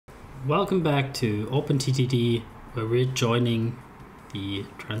Welcome back to OpenTTD, where we're joining the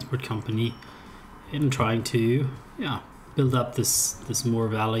transport company in trying to build up this Moor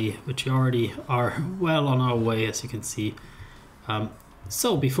Valley, which we already are well on our way, as you can see.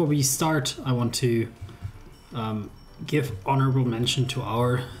 So before we start, I want to give honorable mention to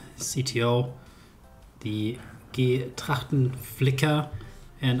our CTO, the Trachtenflicker,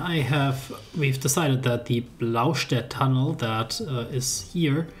 and we've decided that the Blaustedt tunnel that is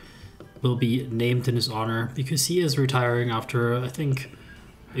here will be named in his honor, because he is retiring after, I think,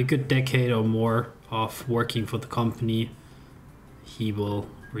 a good decade or more of working for the company. He will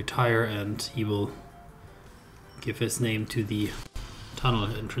retire and he will give his name to the tunnel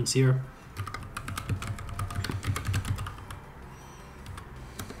entrance here.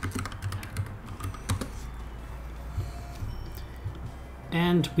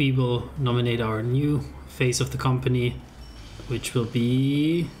 And we will nominate our new face of the company, which will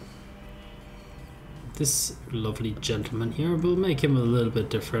be this lovely gentleman here. We'll make him a little bit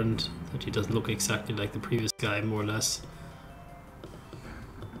different, that he doesn't look exactly like the previous guy, more or less.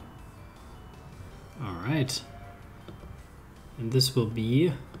 Alright. And this will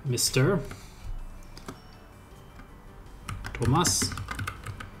be Mr. Thomas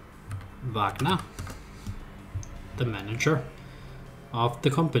Wagner, the manager of the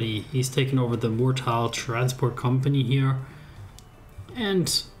company. He's taken over the Moortal transport company here.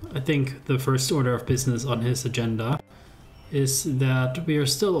 And I think the first order of business on his agenda is that we are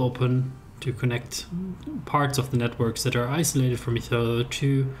still open to connect parts of the networks that are isolated from each other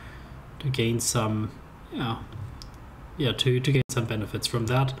to gain some to gain some benefits from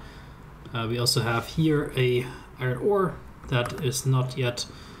that. We also have here a iron ore that is not yet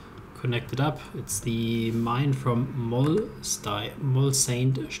connected up. It's the mine from Mol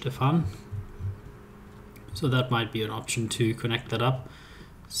Saint Stefan. So that might be an option to connect that up.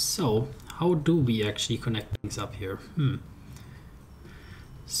 So how do we actually connect things up here?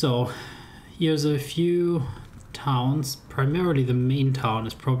 So here's a few towns. Primarily the main town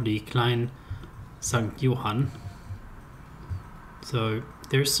is probably Klein St. Johann. So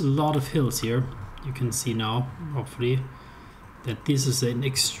there's a lot of hills here. You can see now, hopefully, that this is an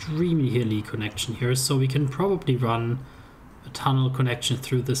extremely hilly connection here. So we can probably run a tunnel connection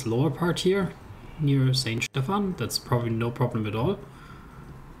through this lower part here near St. Stefan. That's probably no problem at all.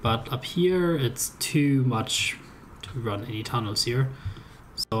 But up here, it's too much to run any tunnels here.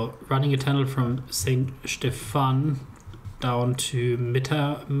 So running a tunnel from St. Stefan down to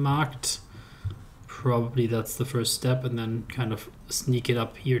Mittermarkt, probably that's the first step, and then kind of sneak it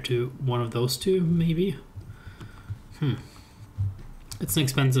up here to one of those two, maybe. It's an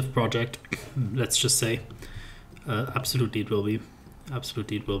expensive project, let's just say. Absolutely it will be.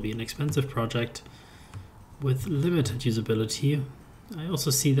 Absolutely it will be an expensive project with limited usability. I also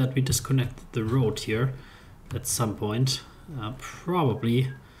see that we disconnected the road here at some point.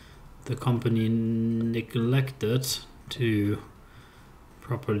 Probably the company neglected to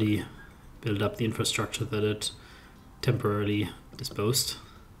properly build up the infrastructure that it temporarily disposed.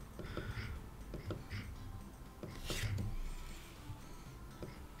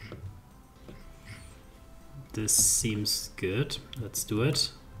 This seems good. Let's do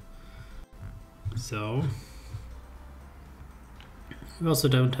it. So we also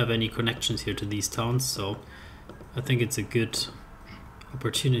don't have any connections here to these towns, so I think it's a good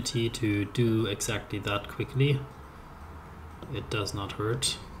opportunity to do exactly that quickly. It does not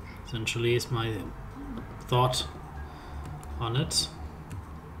hurt, essentially, is my thought on it.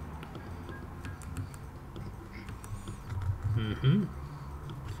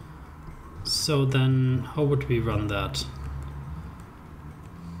 So then, how would we run that?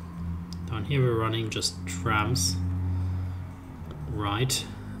 Down here we're running just trams, right?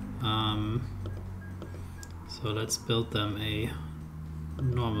 So let's build them a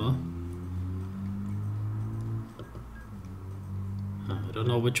normal. I don't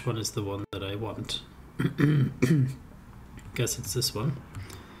know which one is the one that I want. Guess it's this one.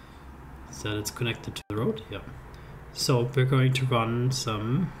 So that it's connected to the road, yeah. So we're going to run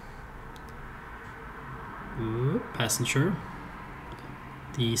some passenger.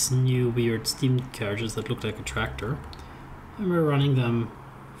 These new weird steam carriages that look like a tractor. And we're running them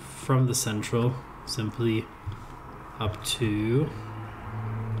from the central, simply up to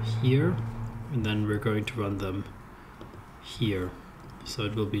here. And then we're going to run them here. So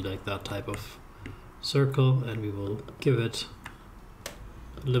it will be like that type of circle, and we will give it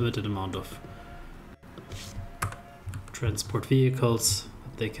a limited amount of transport vehicles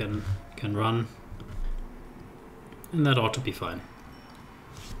that they can run. And that ought to be fine.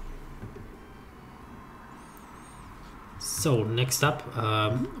 So next up,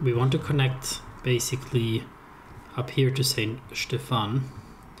 we want to connect basically up here to St. Stefan.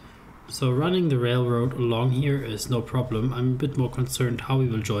 So running the railroad along here is no problem. I'm a bit more concerned how we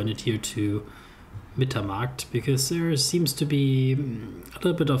will join it here to Mittermarkt, because there seems to be a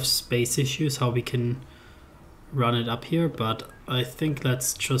little bit of space issues how we can run it up here, but I think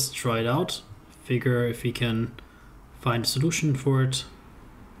let's just try it out, figure if we can find a solution for it.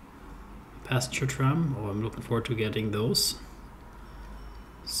 Passenger tram, oh, I'm looking forward to getting those.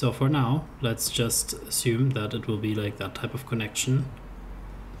 So for now, let's just assume that it will be like that type of connection.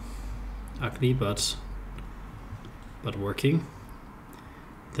 Ugly, but working.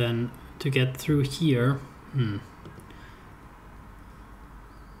 Then to get through here,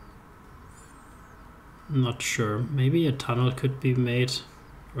 not sure. Maybe a tunnel could be made,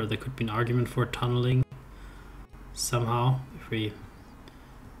 or there could be an argument for tunneling somehow if we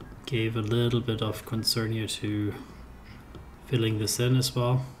gave a little bit of concern here to filling this in as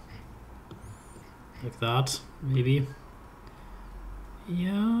well, like that, maybe.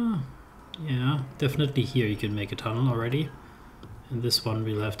 Yeah, definitely here you can make a tunnel already, and this one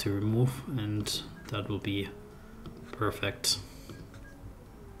we'll have to remove, and that will be perfect,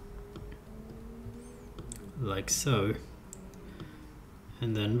 like so.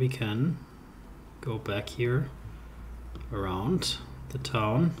 And then we can go back here around the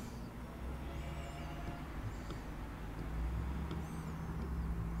town.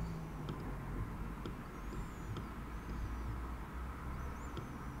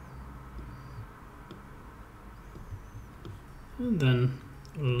 And then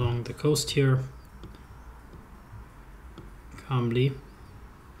along the coast here, calmly.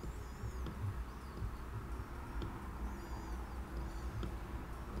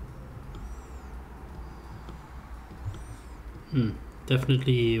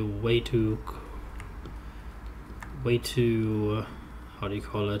 Definitely way too, how do you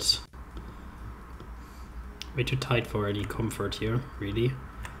call it? Way too tight for any comfort here, really.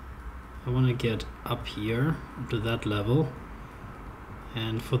 I want to get up here to that level.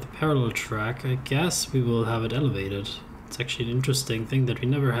 And for the parallel track, I guess we will have it elevated. It's actually an interesting thing that we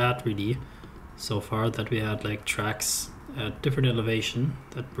never had really so far, that we had like tracks at different elevation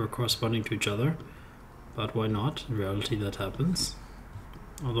that were corresponding to each other. But why not? In reality that happens.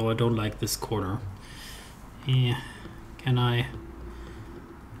 Although I don't like this corner. Can I?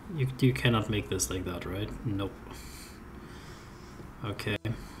 You cannot make this like that, right? Nope. Okay.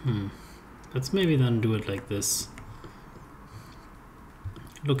 Let's maybe then do it like this.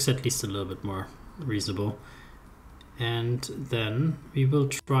 Looks at least a little bit more reasonable. And then we will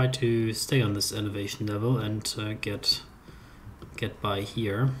try to stay on this elevation level and get by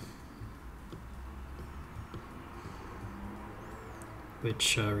here,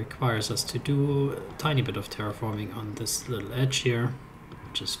 which requires us to do a tiny bit of terraforming on this little edge here,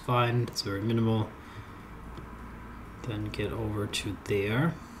 which is fine, it's very minimal. Then get over to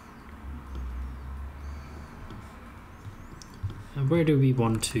there. And where do we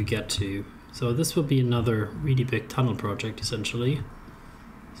want to get to? So this will be another really big tunnel project essentially.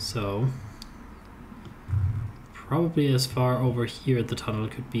 So probably as far over here the tunnel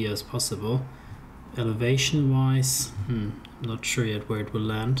could be as possible. Elevation wise, I'm not sure yet where it will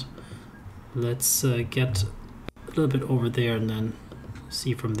land. Let's get a little bit over there and then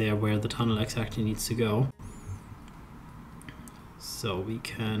see from there where the tunnel exactly needs to go. So we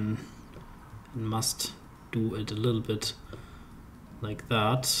can and must do it a little bit like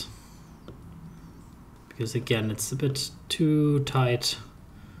that, because again it's a bit too tight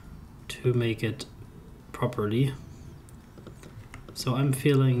to make it properly. So I'm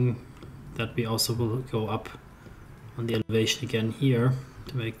feeling that we also will go up on the elevation again here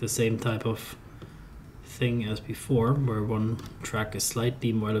to make the same type of thing as before, where one track is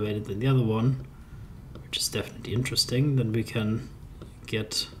slightly more elevated than the other one, which is definitely interesting. Then we can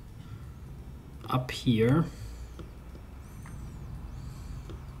get up here.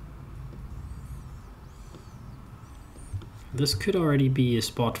 This could already be a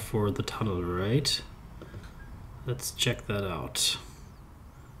spot for the tunnel, right? Let's check that out.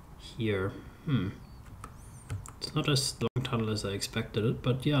 Here. It's not as long tunnel as I expected it,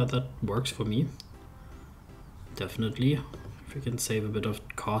 but yeah, that works for me. Definitely. If we can save a bit of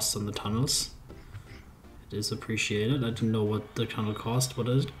cost on the tunnels, it is appreciated. I didn't know what the tunnel cost. What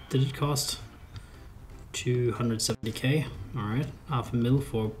did it cost? 270k. Alright, $500,000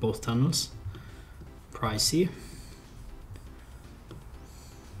 for both tunnels. Pricey.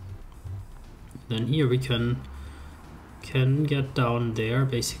 Then here we can get down there.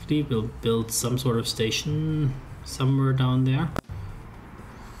 Basically we'll build some sort of station somewhere down there.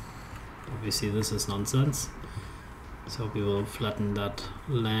 Obviously this is nonsense. So we will flatten that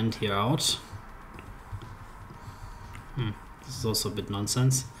land here out. This is also a bit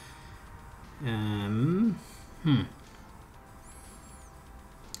nonsense.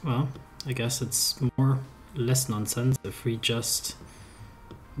 Well, I guess it's less nonsense if we just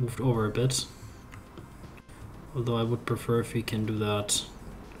moved over a bit. Although I would prefer if we can do that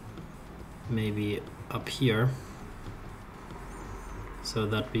maybe up here, so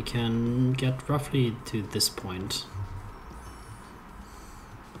that we can get roughly to this point.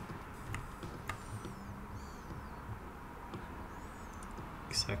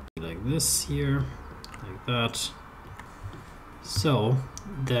 Exactly like this here, like that. So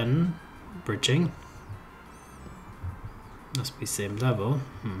then bridging must be same level.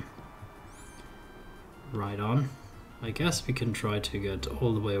 Right on. I guess we can try to get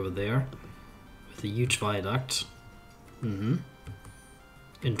all the way over there with a huge viaduct.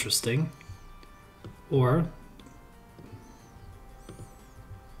 Interesting. Or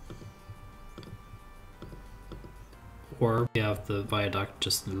we have the viaduct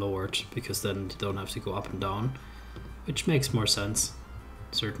just lowered, because then you don't have to go up and down, which makes more sense,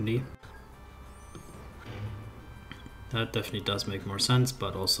 certainly. That definitely does make more sense,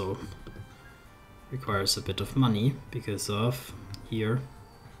 but also requires a bit of money, because of here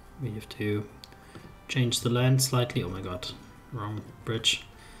we have to change the land slightly. Oh my god, wrong bridge.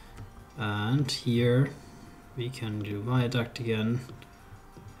 And here we can do viaduct again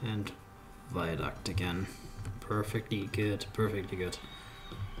and viaduct again. Perfectly good, perfectly good.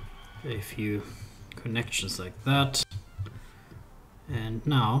 A few connections like that. And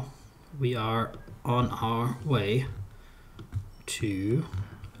now we are on our way to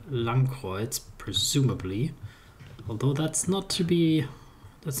Langkreuz, presumably. Although that's not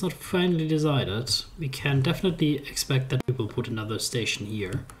finally decided. We can definitely expect that we will put another station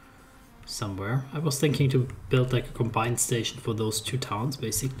here somewhere. I was thinking to build like a combined station for those two towns,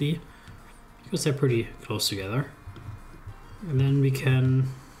 basically, because they're pretty close together. And then we can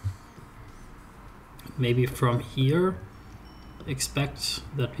maybe from here expect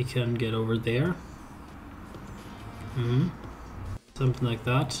that we can get over there. Something like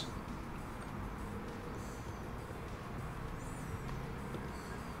that.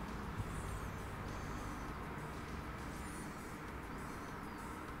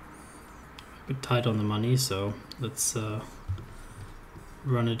 A bit tight on the money, so let's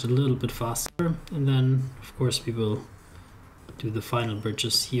run it a little bit faster, and then of course we will do the final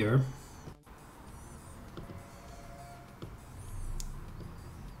bridges here.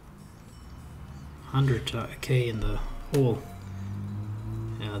 $100K in the hole.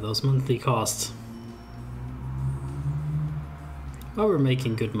 Yeah, those monthly costs. Well, we're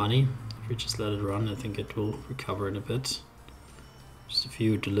making good money. If we just let it run, I think it will recover in a bit. Just a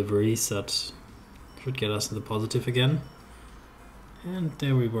few deliveries that should get us in the positive again. And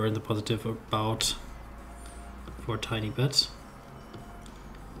there we were in the positive about for a tiny bit.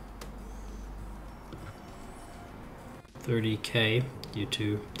 30K due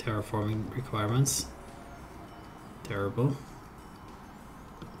to terraforming requirements. Terrible.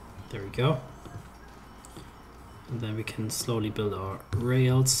 There we go. And then we can slowly build our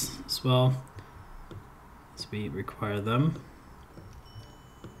rails as well, as we require them.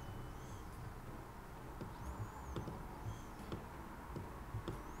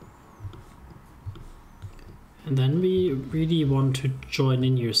 And then we really want to join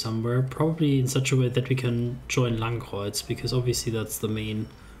in here somewhere, probably in such a way that we can join Langkreuz, because obviously that's the main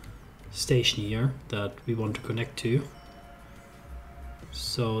station here that we want to connect to.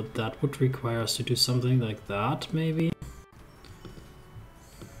 So that would require us to do something like that, maybe.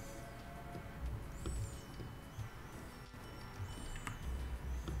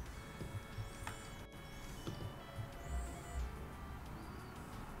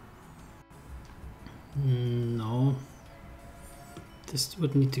 No. This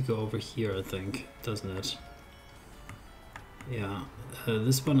would need to go over here, I think, doesn't it? Yeah,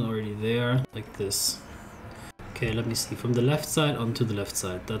 this one already there, like this. Okay, let me see. From the left side onto the left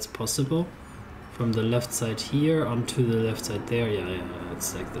side, that's possible. From the left side here onto the left side there, yeah,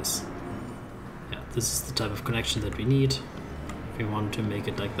 it's like this. Yeah, this is the type of connection that we need if we want to make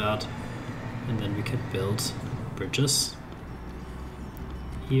it like that. And then we can build bridges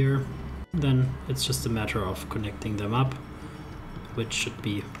here. Then it's just a matter of connecting them up, which should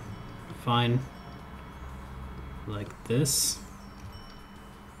be fine, like this.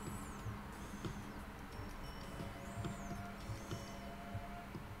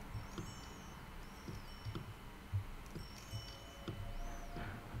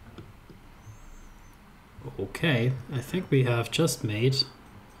 Okay, I think we have just made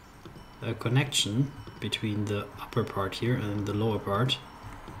a connection between the upper part here and the lower part.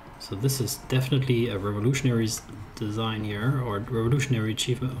 So this is definitely a revolutionary design here, or revolutionary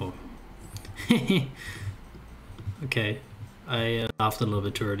achievement. Oh. Okay, I laughed a little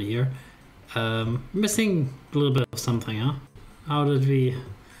bit too early here. Missing a little bit of something, huh? How did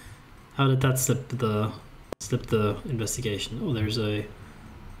that slip the investigation? Oh, there's a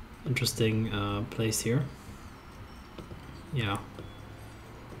interesting place here. Yeah.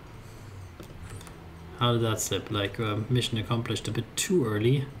 How did that slip? Like, mission accomplished a bit too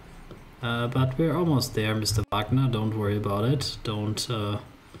early. But we're almost there, Mr. Wagner. Don't worry about it. Don't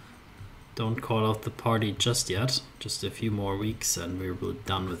call out the party just yet. Just a few more weeks and we're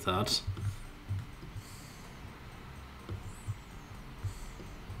done with that.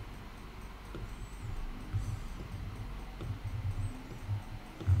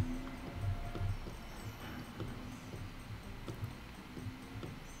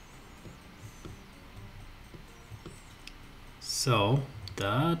 So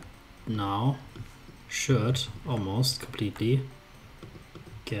that now should almost completely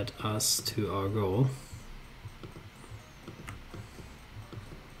get us to our goal.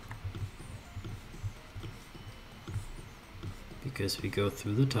 Because we go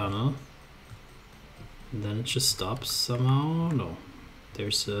through the tunnel and then it just stops somehow. No,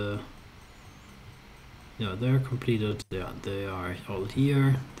 there's a... No, they're completed. They are all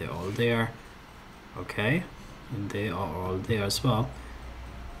here. They're all there. Okay. And they are all there as well.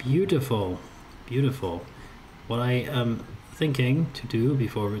 Beautiful, beautiful. What I am thinking to do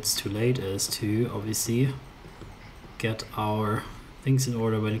before it's too late is to obviously get our things in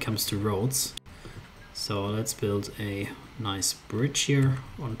order when it comes to roads. So let's build a nice bridge here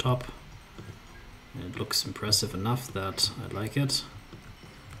on top. It looks impressive enough that I like it.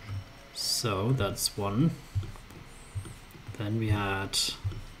 So that's one. Then we had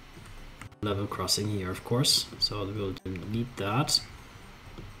level crossing here, of course, so we'll need that.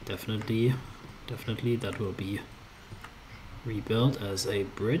 Definitely that will be rebuilt as a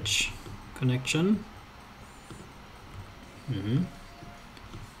bridge connection.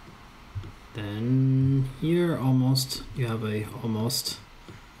 Then here almost you have a almost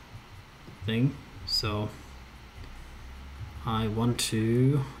thing, so I want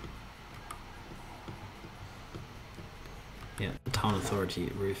to... Yeah, the town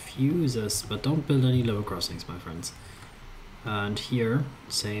authority refuses, but don't build any level crossings, my friends. And here,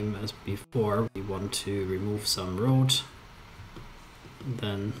 same as before, we want to remove some road,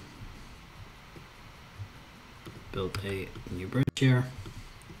 then build a new bridge here.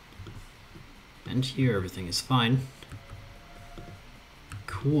 And here everything is fine.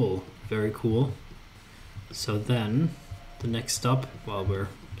 Cool, very cool. So then, the next stop, while we're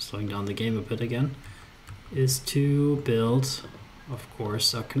slowing down the game a bit again, is to build, of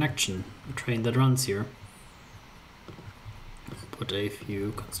course, a connection, a train that runs here. Put a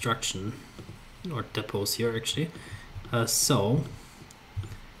few construction or depots here actually. So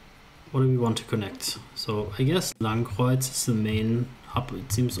what do we want to connect? So I guess Langkreuz is the main hub.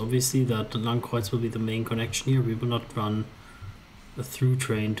 It seems obviously that Langkreuz will be the main connection here. We will not run a through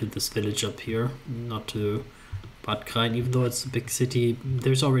train to this village up here, not to Bad Krain, even though it's a big city.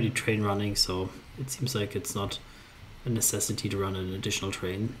 There's already train running, so it seems like it's not a necessity to run an additional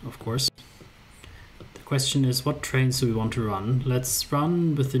train, of course. The question is, what trains do we want to run? Let's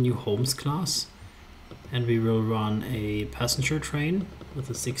run with the new Homes class, and we will run a passenger train with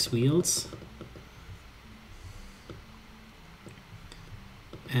the 6 wheels.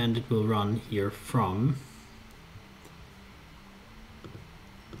 And it will run here from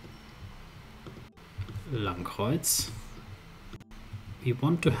Langkreuz. We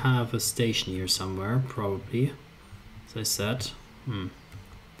want to have a station here somewhere, probably, as I said.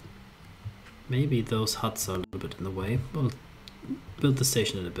 Maybe those huts are a little bit in the way. We'll build the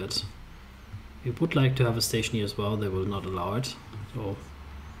station in a bit. We would like to have a station here as well. They will not allow it. So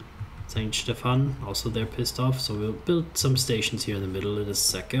St. Stefan, also they're pissed off. So we'll build some stations here in the middle in a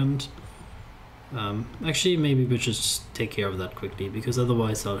second. Actually, maybe we should just take care of that quickly, because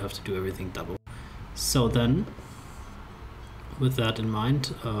otherwise I'll have to do everything double. So then, with that in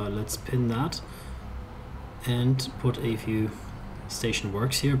mind, let's pin that and put a few station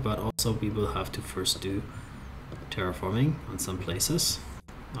works here, but also we will have to first do terraforming on some places.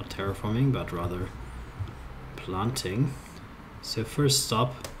 Not terraforming, but rather planting. So first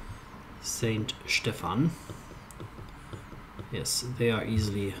stop, St. Stefan. Yes, they are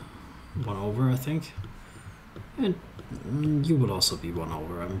easily won over, I think. And you will also be won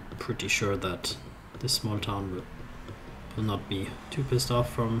over. I'm pretty sure that this small town will not be too pissed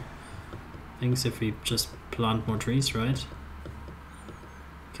off from things if we just plant more trees, right?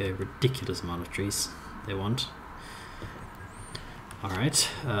 Okay, ridiculous amount of trees. they want. Alright,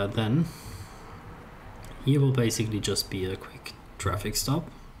 then here will basically just be a quick traffic stop.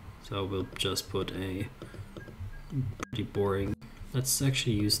 So we'll just put a pretty boring, let's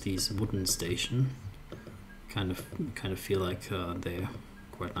actually use these wooden station. Kind of feel like they're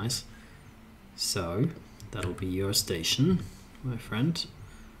quite nice. So that'll be your station, my friend.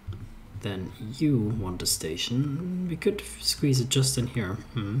 Then you want a station. We could squeeze it just in here.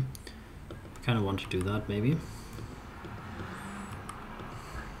 Kind of want to do that maybe.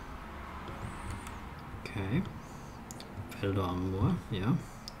 Okay. Feldau, yeah.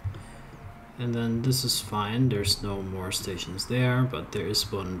 And then this is fine. There's no more stations there, but there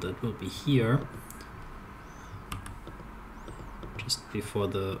is one that will be here. Just before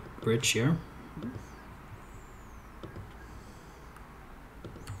the bridge here.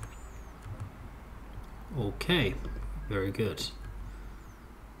 Okay, very good.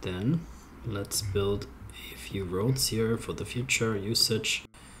 Then let's build a few roads here for the future usage.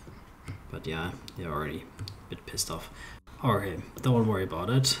 But yeah, they're already a bit pissed off. Okay, don't worry about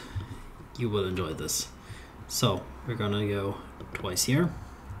it. You will enjoy this. So we're gonna go twice here.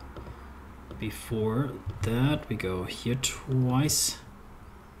 Before that, we go here twice.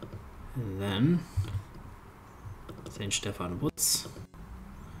 And then St. Stephan Woods.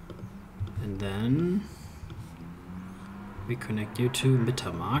 And then we connect you to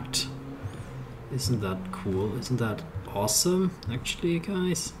Mittermarkt. Isn't that cool? Isn't that awesome, actually,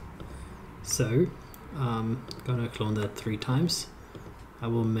 guys? So, gonna clone that 3 times. I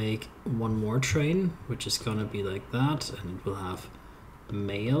will make one more train, which is gonna be like that, and it will have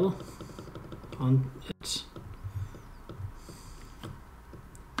mail on it.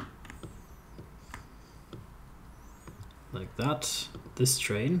 Like that. This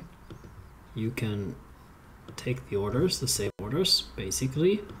train, you can take the orders, the same orders,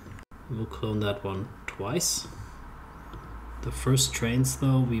 basically. We'll clone that one twice. The first trains,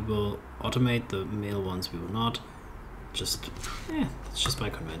 though, we will automate. The mail ones we will not. Just, that's just my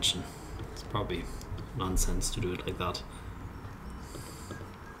convention. It's probably nonsense to do it like that.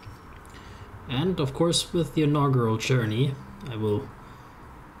 And of course, with the inaugural journey, I will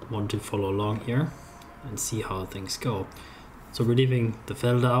want to follow along here and see how things go. So we're leaving the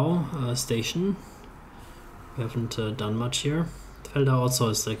Feldau station. We haven't done much here. Feldau also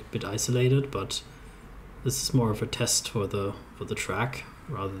is like a bit isolated, but this is more of a test for the track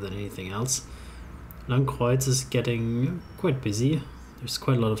rather than anything else. Landkreuz is getting quite busy. There's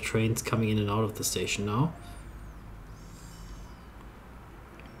quite a lot of trains coming in and out of the station now.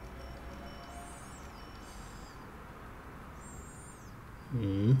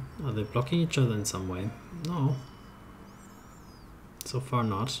 Are they blocking each other in some way? No. So far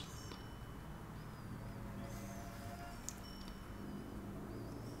not.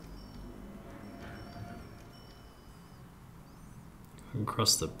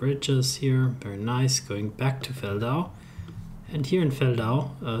 Across the bridges here, very nice, going back to Feldau. And here in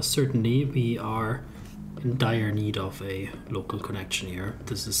Feldau, certainly we are in dire need of a local connection here.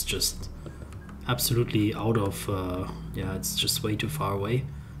 This is just absolutely out of, yeah, it's just way too far away,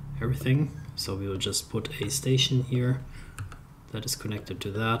 everything. So we will just put a station here that is connected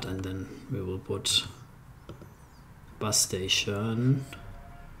to that, and then we will put bus station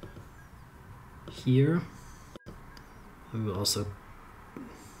here. And we also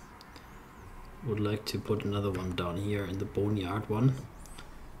would like to put another one down here in the boneyard one.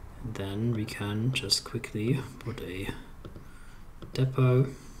 And then we can just quickly put a depot,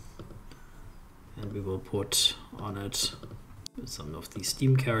 and we will put on it some of these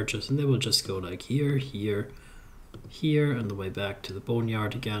steam carriages, and they will just go like here, here, here, and the way back to the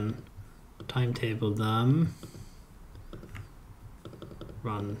boneyard again. Timetable them,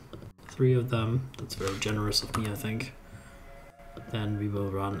 run 3 of them. That's very generous of me, I think. Then we will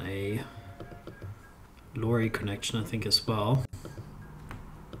run a lorry connection, I think, as well.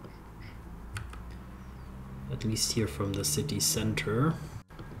 At least here from the city center.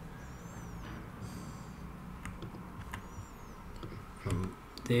 From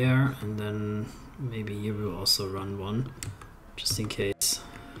there, and then maybe here we'll also run one, just in case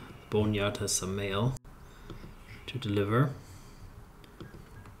Boneyard has some mail to deliver.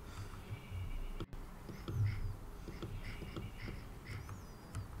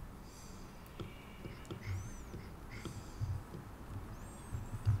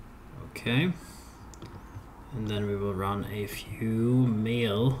 Okay, and then we will run a few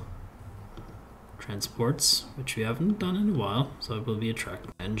mail transports, which we haven't done in a while, so it will be a track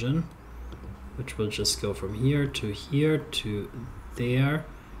engine, which will just go from here to there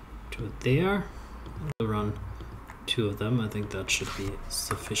to there. We'll run 2 of them. I think that should be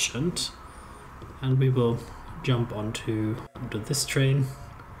sufficient. and we will jump onto this train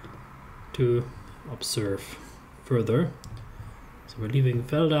to observe further. So we're leaving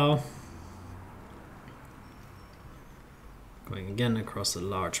Feldau, going again across a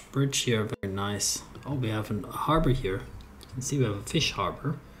large bridge here, very nice. Oh, we have a harbor here. You can see we have a fish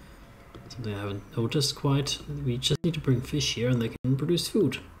harbor. Something I haven't noticed quite. We just need to bring fish here and they can produce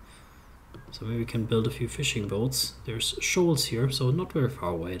food. So maybe we can build a few fishing boats. There's shoals here, so not very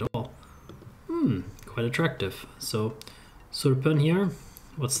far away at all. Quite attractive. So Surpen here.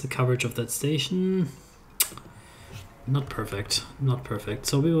 What's the coverage of that station? Not perfect, not perfect.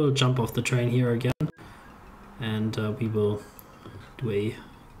 So we will jump off the train here again, and we will do a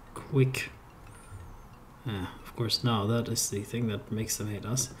quick... of course now that is the thing that makes them hate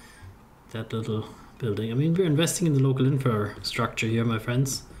us. That little building. I mean, we're investing in the local infrastructure here, my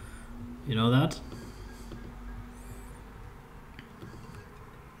friends. You know that?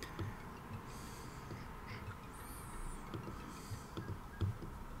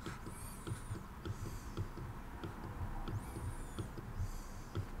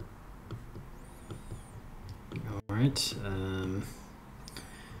 Alright.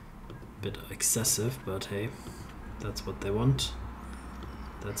 Bit excessive, but hey, that's what they want.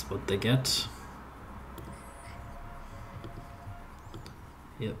 That's what they get.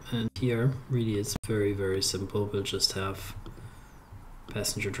 Yep, and here really it's very, very simple. We'll just have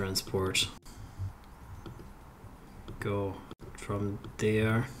passenger transport go from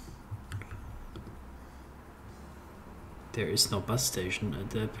there. There is no bus station at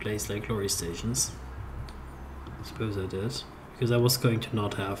that place like lorry stations. I suppose I did, because I was going to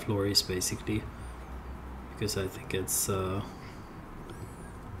not have lorries basically, because I think it's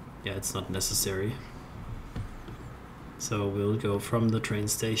yeah, it's not necessary. So we'll go from the train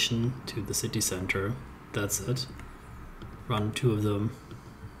station to the city center. That's it. Run 2 of them.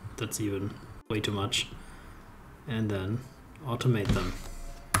 That's even way too much. And then automate them.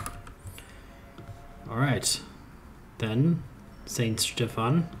 Alright. Then Saint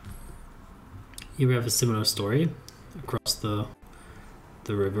Stefan. Here we have a similar story across the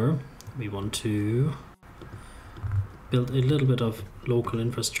river. We want to build a little bit of local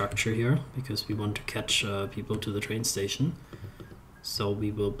infrastructure here because we want to catch people to the train station. So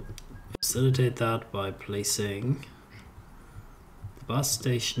we will facilitate that by placing the bus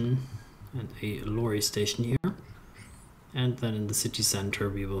station and a lorry station here. And then in the city center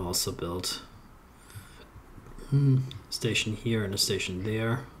we will also build a station here and a station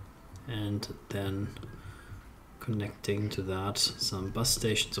there. And then connecting to that some bus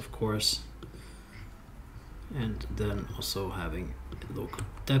stations, of course. And then also having a local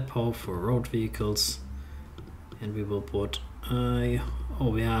depot for road vehicles. And we will put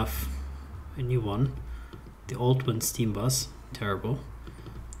we have a new one, the Alpine steam bus. Terrible.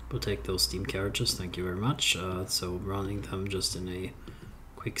 We'll take those steam carriages, thank you very much. So running them just in a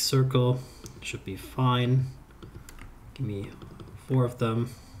quick circle should be fine. Give me 4 of them.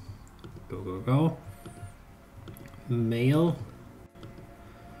 Go, go, go. Mail.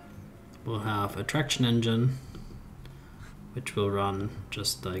 We'll have a traction engine, which will run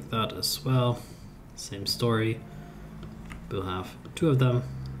just like that as well. Same story. We'll have 2 of them,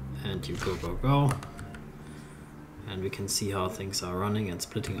 and you go, go, go. And we can see how things are running and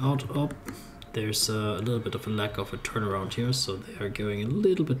splitting out. Oh, there's a little bit of a lack of a turnaround here, so they are going a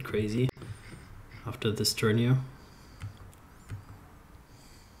little bit crazy after this turn here.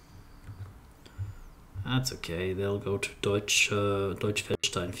 That's okay, they'll go to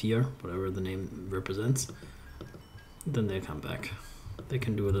Deutschfeldstein 4, whatever the name represents. Then they come back. They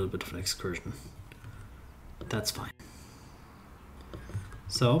can do a little bit of an excursion. That's fine.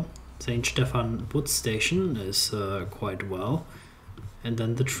 So, St. Stefan Bus Station is quite well. And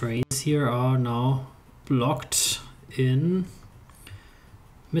then the trains here are now blocked in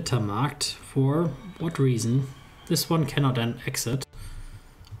Mittermarkt. For what reason? This one cannot exit.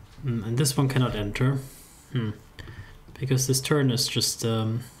 And this one cannot enter. Because this turn is just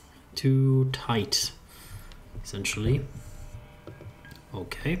too tight, essentially.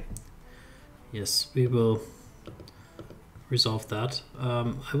 Okay. Yes, we will resolve that.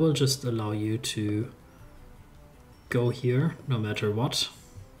 I will just allow you to go here no matter what,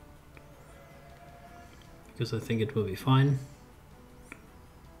 because I think it will be fine.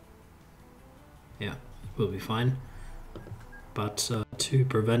 Yeah, it will be fine. But to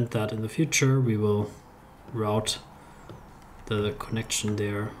prevent that in the future, we will route the connection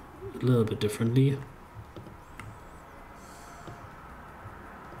there a little bit differently.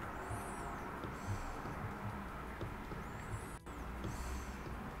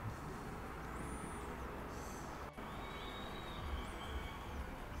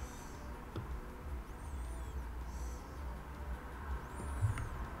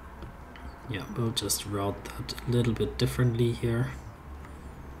 Yeah, we'll just route that a little bit differently here.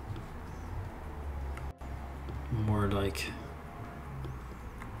 More like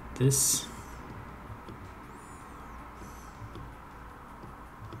this.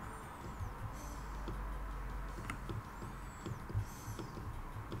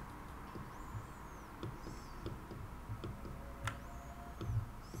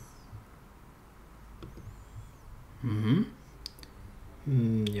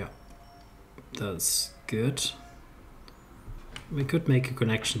 Yeah, that's good. We could make a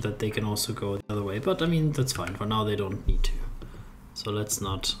connection that they can also go the other way, but I mean, that's fine. For now, they don't need to. So let's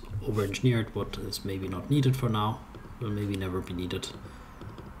not over-engineer it. What is maybe not needed for now will maybe never be needed.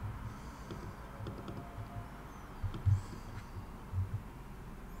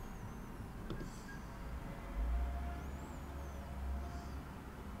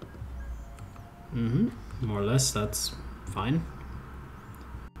 More or less, that's fine.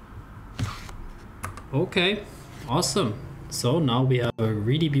 Okay, awesome. So now we have a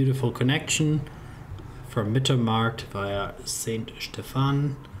really beautiful connection from Mittermarkt via Saint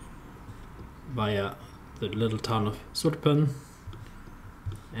Stephan, via the little town of Surpen,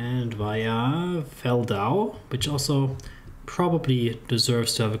 and via Feldau, which also probably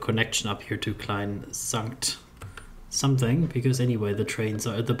deserves to have a connection up here to Klein Sankt something, because anyway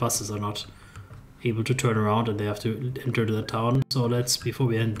the buses are not able to turn around and they have to enter the town. So let's, before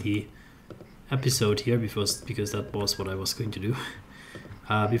we end the episode here, because that was what I was going to do,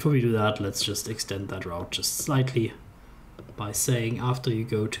 before we do that, let's just extend that route just slightly by saying after you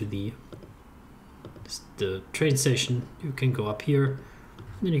go to the train station, you can go up here,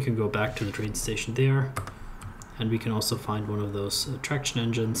 then you can go back to the train station there, and we can also find one of those traction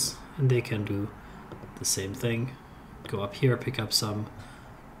engines and they can do the same thing. Go up here, pick up some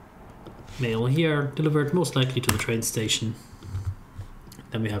mail here, delivered most likely to the train station.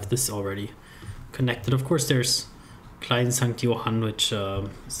 Then we have this already connected. Of course, there's Klein St. Johann, which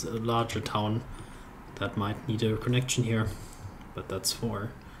is a larger town that might need a connection here, but that's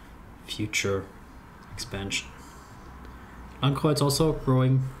for future expansion. Landkreuz also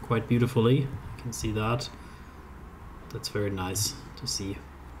growing quite beautifully. You can see that. That's very nice to see.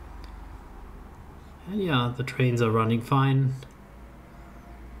 And yeah, the trains are running fine.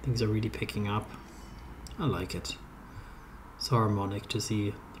 Things are really picking up. I like it. So harmonic to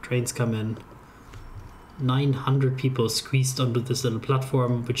see the trains come in. 900 people squeezed onto this little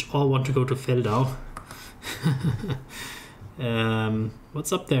platform, which all want to go to Feldau.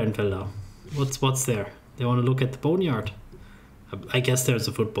 What's up there in Feldau? What's there? They want to look at the boneyard. I guess there's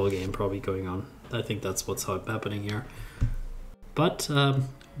a football game probably going on. I think that's what's happening here. But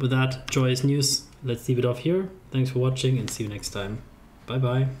with that joyous news, let's leave it off here. Thanks for watching and see you next time. Bye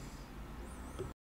bye.